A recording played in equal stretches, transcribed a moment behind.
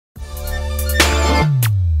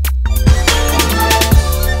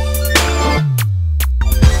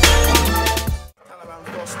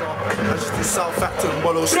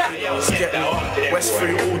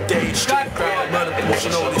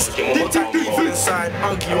Northside,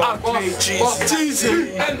 Unky,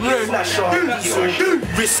 Jeezy, Flasher,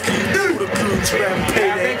 Risky, all the goons, Rem,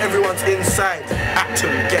 Payday, everyone's inside. Acton,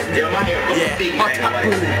 get me.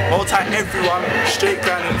 Yeah. All time, everyone. Straight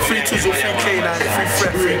grinding, 3 2s or 3 K9, 3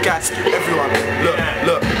 fret, 3 gas. Everyone,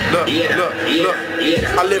 look.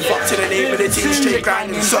 I live up to the name of the team. Straight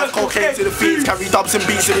grinding, serve cocaine to the fiends, carry dubs and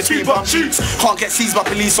beats in between bum shoots. Can't get seized by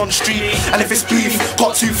police on street. And if it's beef,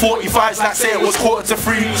 got 2 45s like say it was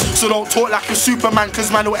 2:45. So don't talk like you're Superman,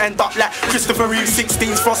 cause man will end up like Christopher Reeve.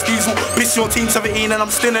 16s, Frosties will piss your team 17, and I'm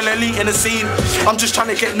still an elite in the scene. I'm just trying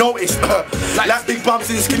to get noticed, like big bums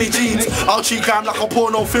in skinny jeans. I'll cheat gram like a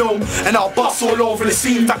porno film, and I'll bust all over the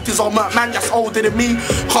scene. Factors on my man that's older than me.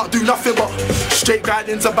 Can't do nothing but straight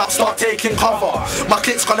guidance about start taking cover. My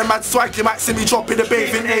click's got a mad swag, you might see me dropping the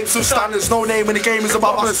bathing apes with standards. No name when the game is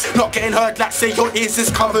above us. Not getting heard like say your ears is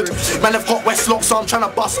covered. Man, I've got Westlock, so I'm trying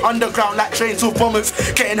to bust underground like trains with bombers.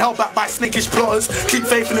 Getting held back by snickish plotters. Keep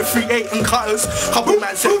faith in the 3-8 and cutters. Couple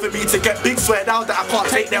man said for me to get big, swear down that I can't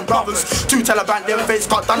take them brothers. 2 Taliban, them face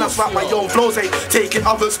got done, that's right, my own flows ain't taking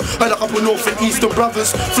others. Heard a couple North and Eastern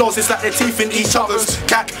brothers. Flows is like their teeth in each other's.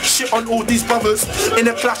 Cack shit on all these brothers. In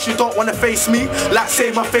a clash you don't wanna face me, like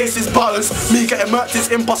say my face is butters. Me getting murked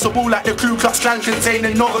is impossible, like the Ku Klux Klan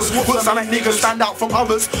containing noggers. Words I make niggas stand out from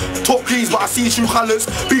others. Talk please but I see true colours.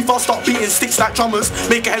 Beef I'll start beating sticks like drummers.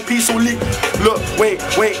 Make a headpiece all leak. Look, wait,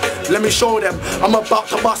 let me show them. I'm about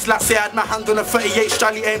to bust like say I had my hand on a 38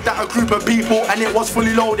 Strally aimed at a group of people and it was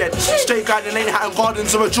fully loaded. Straight guiding ain't Hatton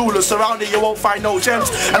Gardens or a jeweler. Surrounded you won't find no gems.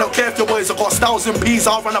 I don't care if your boys have got styles and peas.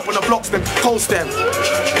 I'll run up on the blocks then coast them.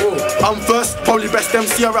 I'm first, probably best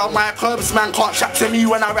MC around my curbs. Man can't chat to me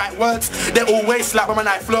when I write words. They're always slap when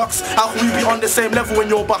I flux. How can we be on the same level when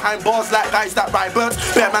you're behind bars like guys that ride birds?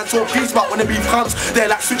 Bear man talk peace but when the beef comes they're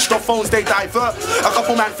like switched off phones, they divert. A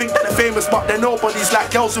couple man think that they're famous but they're nobodies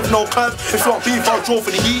like girls with no curves. If you want beef I'll draw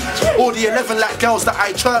for the heat. All the 11 like girls that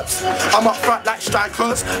I chirps. I'm up front like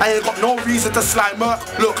strikers. I ain't got no reason to slide murk.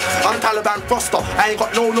 Look, I'm Taliban Frostar. I ain't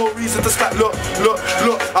got no reason to slide. Look,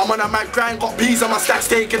 I'm on a mad grind. Got bees on my stacks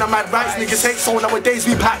taking a mad rise. Niggas hate so nowadays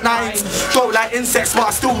we pack 9s. Go like insects but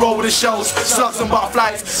I still roll with the shells. Slugs and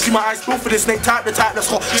butterflies. Keep my eyes built for this snake type, the type that's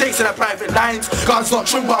got chasing at private lines. Guns not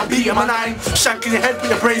trim but I'm beating my 9. Shanking your head with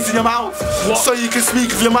your brains in your mouth. So you can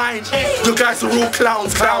speak of your mind. You guys are all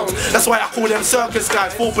clowns. That's why I call them circus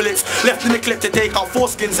guys. 4 bullets left in the clip to take out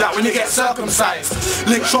foreskins like when you get circumcised.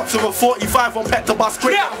 Link shots of a 45 on pet to bus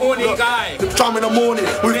quick. Drum in the morning,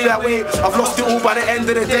 with that way. I've lost it all by the end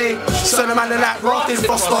of the day. Son of man are like rockets,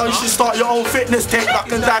 Frostar. You should start your own fitness take. I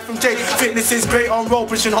can die from Jay. Fitness is great on road,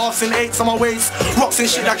 pushing halves and 8s on my waist. Rocks and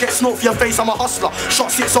shit that get snort for your face. I'm a hustler.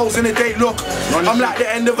 Shot 6 holes in a day. Look, I'm like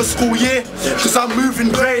the end of a school year. Cause I'm moving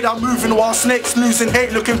grade, I'm moving while snakes losing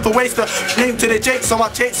hate. Looking for ways to name to the jakes on my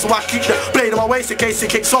takes. So I keep the blade on my waist in case it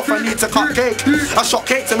kicks off. I need to cut cake. I shot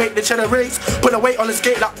cake to make the cheddar race. Put the weight on the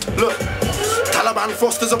skate like, look. Taliban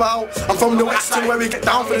Frosters about. I'm from the west where we get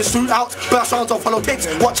down for the shootouts. Burst rounds of hollow cakes.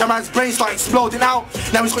 Watch a man's brain start exploding out.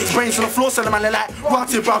 Now he's got his brains on the floor, so the man like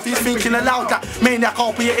rotted bruv. He's thinking aloud that maniac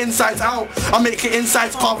can't put your insides out. I'll make it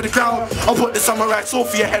insides cover the ground. I'll put the samurai sword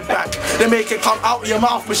for your head back. Then make it come out of your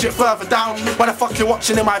mouth, push it further down. Why the fuck you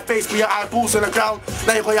watching in my face with your eyeballs on the ground?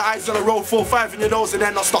 Now you got your eyes on the road, 4-5 in your nose and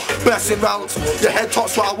then I'll stop bursting rounds. Your head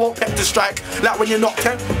tops where I won't peck to strike. Like when you're not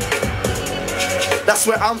 10. That's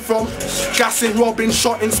where I'm from. Gassing, robbing,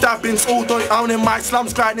 shotting, stabbings, all done down in my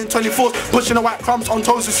slums, grinding 24s, pushing the white crumbs on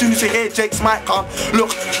toes as soon as you hear Jake's mic come.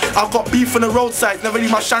 Look, I've got beef on the roadside, never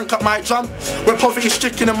leave my shank up my drum. We're poverty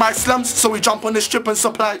stricken in my slums, so we jump on the strip and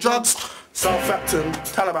supply drugs. South Acton,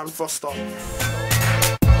 Taliban Frostar.